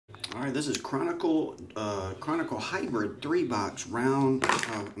Alright, this is Chronicle Hybrid 3-box round,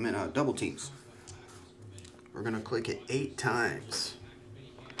 double teams. We're going to click it 8 times.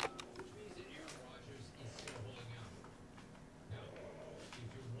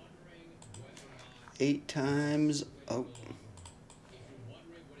 Eight times. Oh,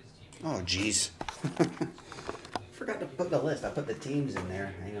 jeez. Forgot to put the list. I put the teams in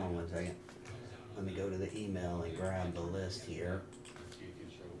there. Hang on one second. Let me go to the email and grab the list here.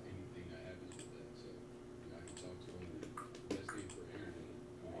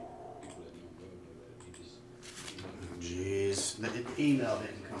 Oh, jeez. The email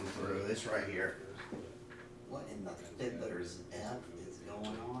didn't come through. This right here. What in the fiddler's F is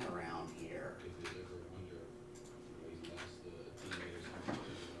going on around here?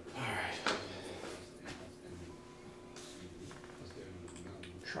 Alright.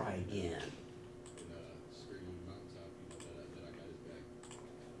 Try again.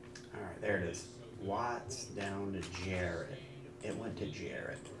 Alright, there it is. Watts down to Jarrett. It went to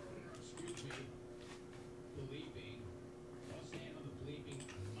Jarrett.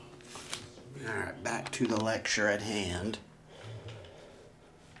 Alright, back to the lecture at hand.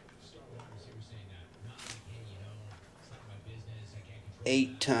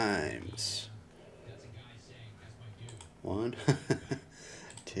 Eight times. 1,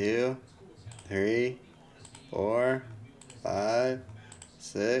 2, 3, 4, 5,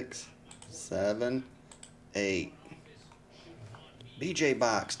 6, 7, 8. BJ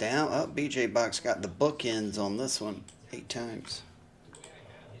Box down. Oh, BJ Box got the bookends on this one. 8 times.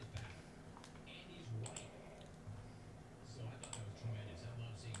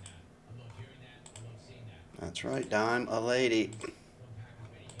 That's right, Dime a lady.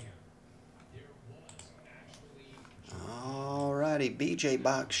 Alrighty, BJ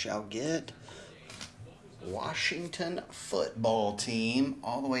Box shall get Washington football team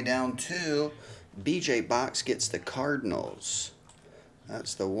all the way down to BJ Box gets the Cardinals.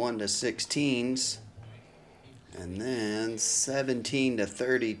 That's the 1 to 16s. And then 17 to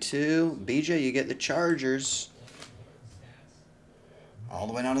 32. BJ, you get the Chargers. All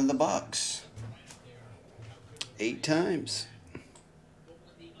the way down to the Bucks. 8 times.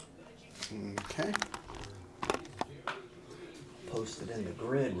 Okay. Post it in the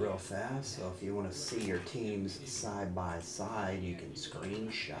grid real fast, so if you want to see your teams side by side, you can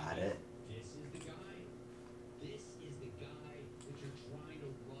screenshot it. This is the guy that you're trying to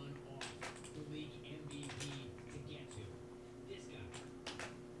run off the league MVP to get to. This guy.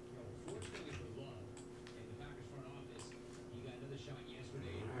 Fortunately for Love and the Packers front office, you got another shot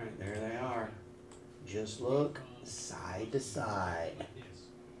yesterday. All right, there they are. Just look side to side.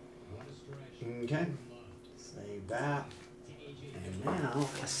 Okay. Save that. And now,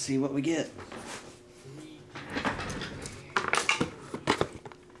 let's see what we get.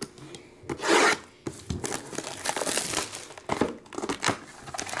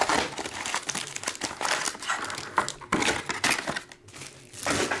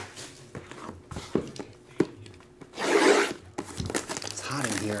 It's hot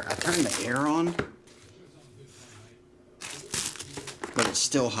in here. I turned the air on, but it's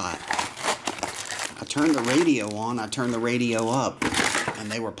still hot. I turned the radio on, I turned the radio up, and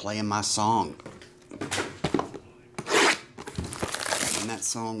they were playing my song. And that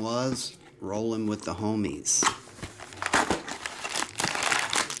song was Rollin' with the Homies.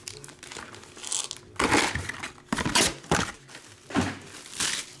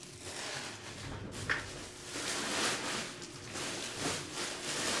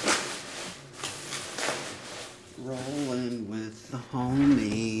 Rollin' with the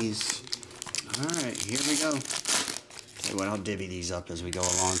Homies. Alright, here we go. Okay, well, I'll divvy these up as we go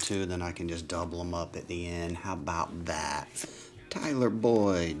along too, then I can just double them up at the end. How about that? Tyler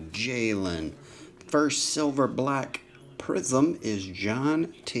Boyd, Jalen. First silver black prism is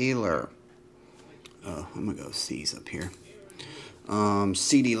John Taylor. Oh, I'm going to go C's up here.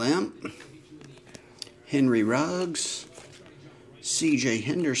 CeeDee Lamb. Henry Ruggs. CJ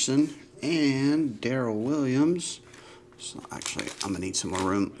Henderson. And Darrell Williams. So actually, I'm going to need some more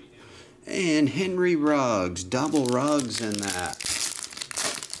room. And Henry Ruggs, double Ruggs in that.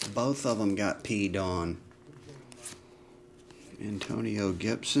 Both of them got peed on. Antonio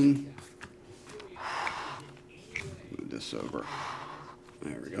Gibson. Move this over.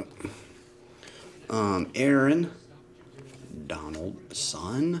 There we go. Aaron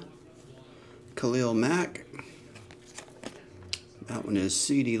Donaldson. Khalil Mack. That one is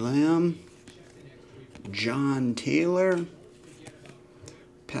CeeDee Lamb. John Taylor.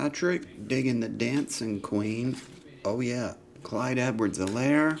 Patrick digging the dancing queen. Oh yeah, Clyde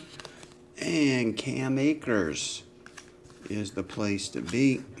Edwards-Helaire and Cam Akers is the place to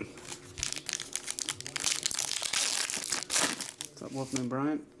be. What's up, Wolfman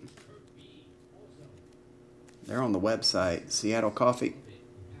Bryant? They're on the website, Seattle Coffee.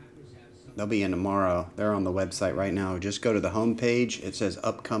 They'll be in tomorrow. They're on the website right now. Just go to the home page. It says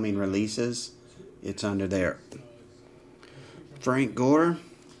upcoming releases. It's under there. Frank Gore.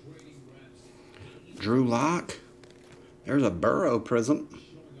 Drew Lock. There's a Burrow Prism.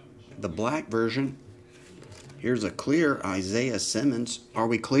 The black version. Here's a clear Isaiah Simmons. Are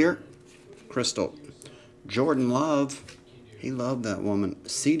we clear? Crystal. Jordan Love. He loved that woman.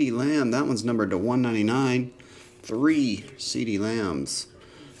 CeeDee Lamb. That one's numbered to 199. 3 CeeDee Lambs.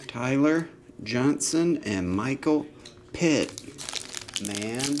 Tyler Johnson and Michael Pitt.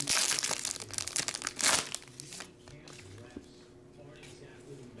 Man.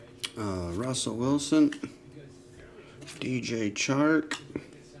 Russell Wilson. DJ Chark.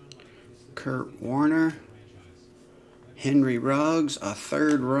 Kurt Warner. Henry Ruggs. A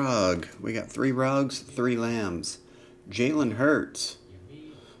third rug. We got 3 rugs, 3 lambs. Jalen Hurts.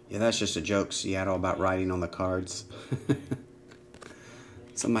 Yeah, that's just a joke, Seattle, about writing on the cards.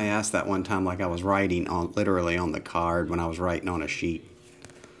 Somebody asked that one time, like I was writing on literally on the card when I was writing on a sheet.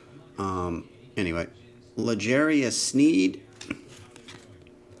 Anyway, L'Jarius Sneed,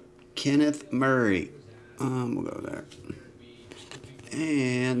 Kenneth Murray. We'll go there.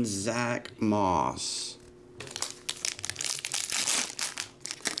 And Zach Moss.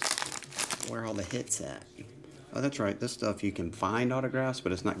 Where are all the hits at? Oh, that's right. This stuff you can find autographs,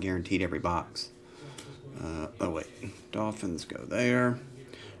 but it's not guaranteed every box. Oh, wait. Dolphins go there.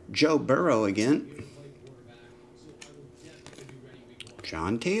 Joe Burrow again.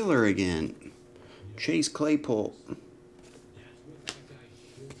 John Taylor again. Chase Claypool.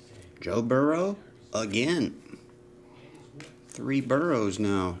 Joe Burrow again. 3 Burrows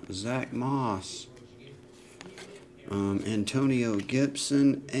now. Zach Moss. Antonio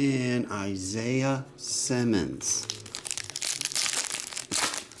Gibson and Isaiah Simmons.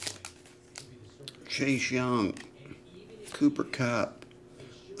 Chase Young. Cooper Kupp.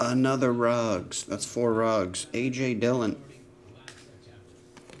 Another Ruggs. That's 4 rugs. A.J. Dillon.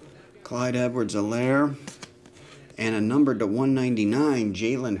 Clyde Edwards-Helaire. And a number to 199,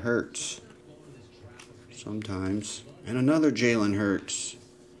 Jalen Hurts. Sometimes. And another Jalen Hurts.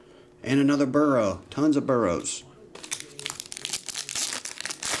 And another Burrow. Tons of Burrows.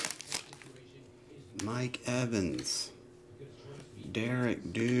 Mike Evans.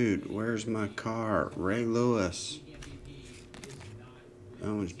 Derek Dude. Where's my car? Ray Lewis.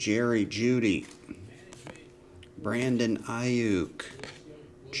 That was Jerry Jeudy. Brandon Ayuk.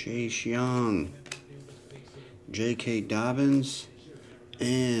 Chase Young. J.K. Dobbins.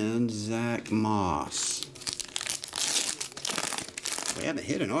 And Zach Moss. We haven't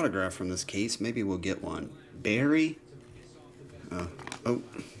hit an autograph from this case. Maybe we'll get one. Barry. Oh.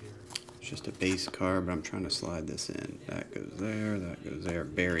 It's just a base card, but I'm trying to slide this in. That goes there. That goes there.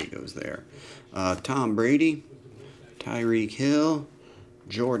 Barry goes there. Tom Brady. Tyreek Hill.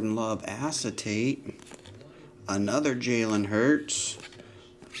 Jordan Love acetate. Another Jalen Hurts.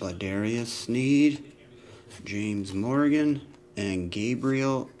 L'Jarius Sneed. James Morgan. And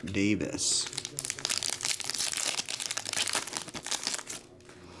Gabriel Davis.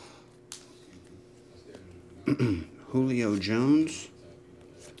 Julio Jones.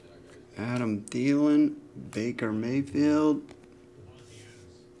 Adam Thielen. Baker Mayfield.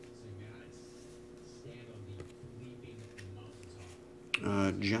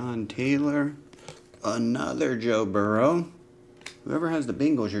 John Taylor. Another Joe Burrow. Whoever has the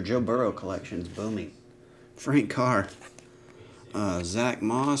Bengals, your Joe Burrow collection's booming. Frank Carr. Zach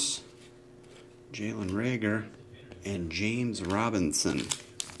Moss. Jalen Reagor. And James Robinson.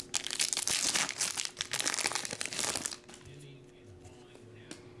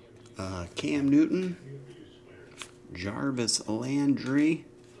 Cam Newton. Jarvis Landry.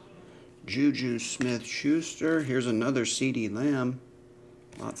 Juju Smith-Schuster. Here's another CeeDee Lamb.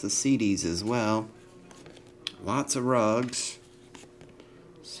 Lots of CDs as well. Lots of Ruggs.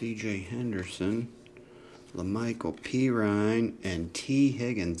 C.J. Henderson. LaMichael Pirine. And T.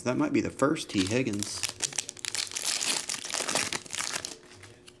 Higgins. That might be the first T. Higgins.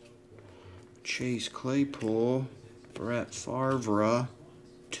 Chase Claypool. Brett Favre.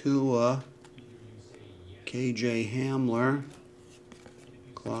 Tua. K.J. Hamler.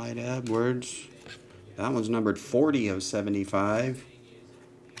 Clyde Edwards. That one's numbered 40 of 75.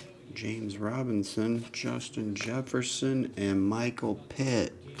 James Robinson, Justin Jefferson, and Michael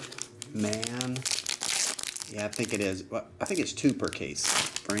Pitt. Man. Yeah, I think it is. Well, I think it's 2 per case,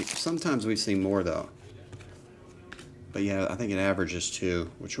 Frank. Sometimes we see more, though. But yeah, I think it averages 2,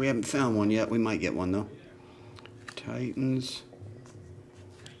 which we haven't found one yet. We might get one, though. Titans.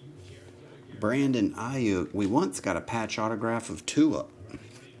 Brandon Ayuk. We once got a patch autograph of Tua.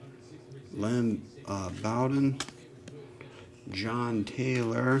 Lim Bowden. John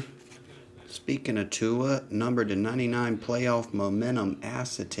Taylor. Speaking of Tua, numbered to 99 playoff momentum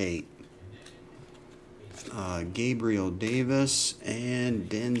acetate. Gabriel Davis and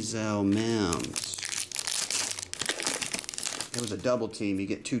Denzel Mims. It was a double team. You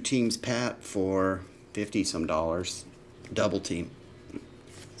get 2 teams pat for $50 some. Double team.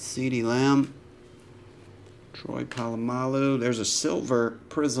 CeeDee Lamb. Troy Polamalu. There's a silver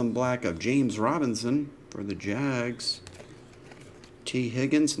prism black of James Robinson for the Jags. T.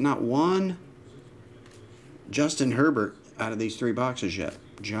 Higgins. Not one. Justin Herbert out of these 3 boxes yet.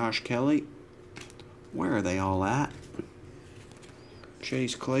 Josh Kelly. Where are they all at?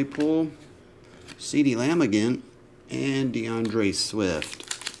 Chase Claypool. CeeDee Lamb again. And DeAndre Swift.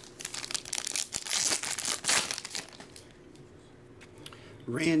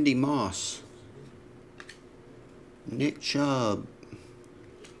 Randy Moss. Nick Chubb.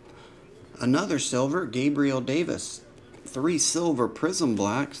 Another silver, Gabriel Davis. 3 silver prism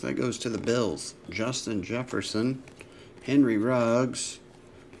blacks. That goes to the Bills. Justin Jefferson. Henry Ruggs.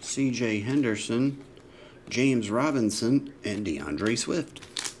 C.J. Henderson. James Robinson. And DeAndre Swift.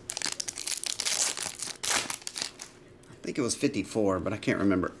 I think it was 54, but I can't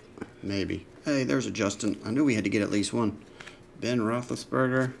remember. Maybe. Hey, there's a Justin. I knew we had to get at least one. Ben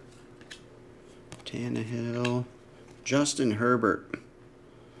Roethlisberger. Tannehill. Justin Herbert.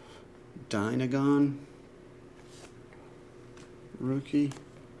 Dynagon. Rookie.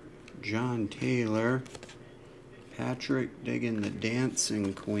 John Taylor. Patrick Diggin, the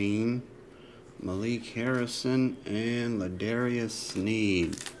Dancing Queen. Malik Harrison. And Ladarius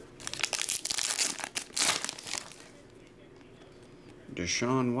Sneed.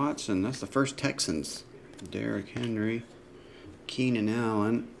 Deshaun Watson, that's the first Texans. Derrick Henry, Keenan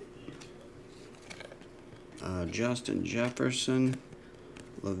Allen, Justin Jefferson,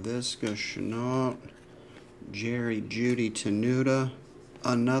 Laviska Shenault, Jerry Judy Tenuta,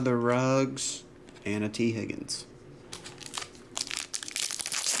 another Ruggs, and a T. Higgins.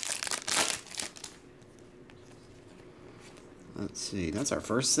 Let's see, that's our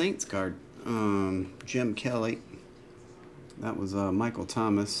first Saints card. Jim Kelly. That was Michael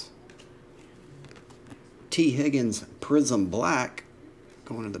Thomas. T. Higgins Prism Black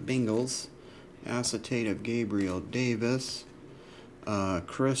going to the Bengals. Acetate of Gabriel Davis.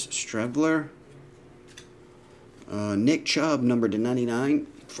 Chris Strebler. Nick Chubb numbered to 99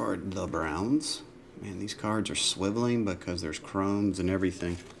 for the Browns. Man, these cards are swiveling because there's chromes and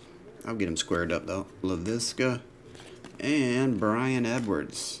everything. I'll get them squared up though. Laviska and Brian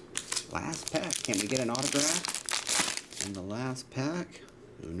Edwards. Last pack. Can we get an autograph in the last pack?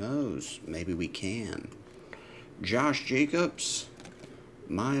 Who knows? Maybe we can. Josh Jacobs.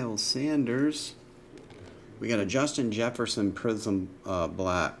 Miles Sanders. We got a Justin Jefferson Prism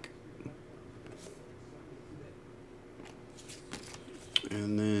Black.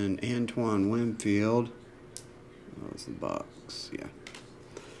 And then Antoine Winfield. That was the box, yeah.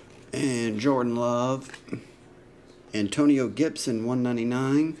 And Jordan Love. Antonio Gibson,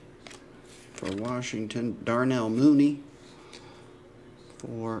 199 for Washington. Darnell Mooney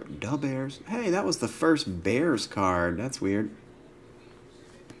for the Bears. Hey, that was the first Bears card. That's weird.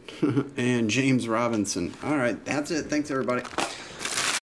 And James Robinson. All right, that's it. Thanks, everybody.